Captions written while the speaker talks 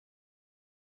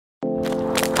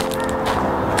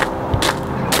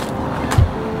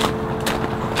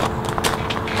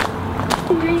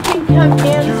Come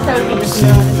in,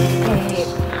 Sophie.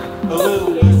 A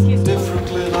little bit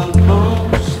differently than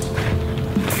most.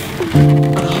 I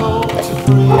hope to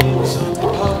bring some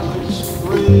public's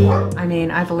real. I mean,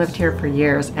 I've lived here for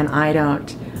years and I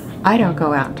don't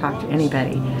go out and talk to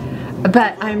anybody.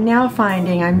 But I'm now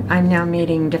finding, I'm now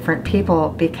meeting different people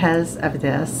because of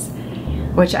this,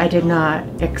 which I did not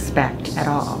expect at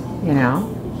all, you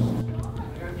know?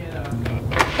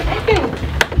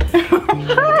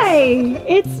 Hi,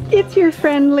 it's your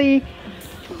friendly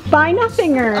Buy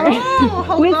Nothinger. Oh,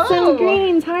 hello. With some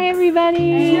greens. Hi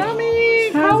everybody.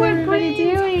 Yummy. How's everybody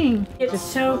doing? It's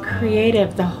so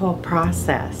creative, the whole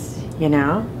process, you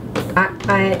know? I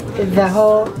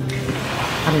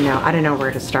don't know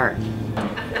where to start.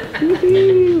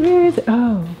 Where is it?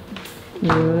 Oh.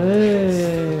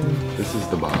 Whoa. This is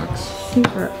the box.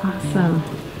 Super awesome.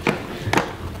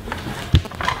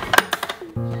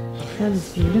 That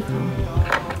is beautiful.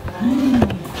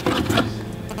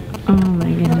 Oh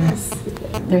my goodness.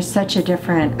 There's such a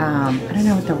different, I don't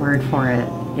know what the word for it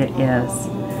is.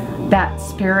 That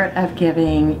spirit of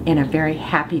giving in a very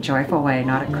happy, joyful way,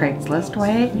 not a Craigslist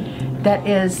way. That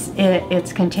is,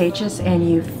 it's contagious and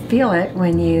you feel it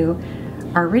when you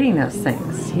are reading those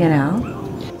things, you know?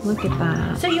 Look at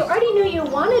that. So you already knew you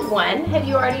wanted one. Have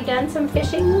you already done some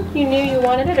fishing? You knew you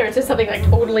wanted it, or is this something like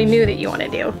totally new that you want to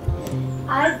do?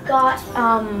 I've got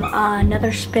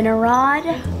another spinner rod,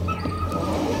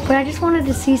 but I just wanted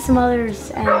to see some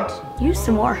others and use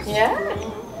some more. Yeah.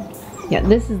 Yeah,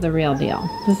 this is the real deal.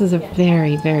 This is a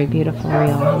very, very beautiful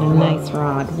reel and a nice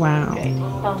rod. Wow.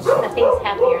 Well, nothing's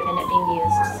happier than it being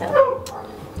used, so.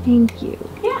 Thank you.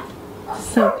 Yeah.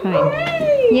 So kind.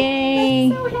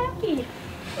 Yay. So happy.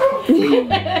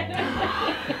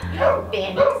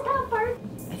 Vanny, stop, Bart.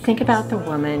 Think about the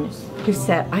woman who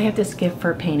said, I have this gift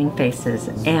for painting faces,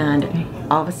 and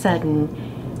all of a sudden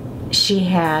she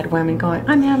had women going,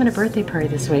 I'm having a birthday party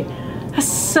this week. That's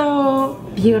so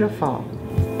beautiful.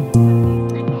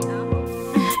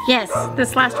 Yes,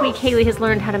 this last week Haley has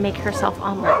learned how to make herself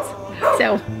omelets.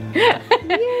 So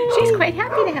she's quite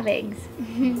happy to have eggs.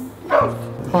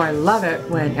 Oh, I love it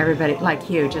when everybody, like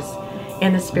you, just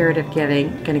in the spirit of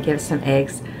giving, gonna give some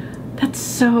eggs. That's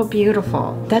so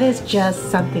beautiful. That is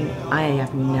just something I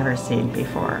have never seen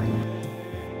before.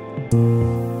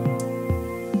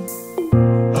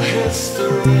 A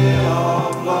history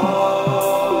of love.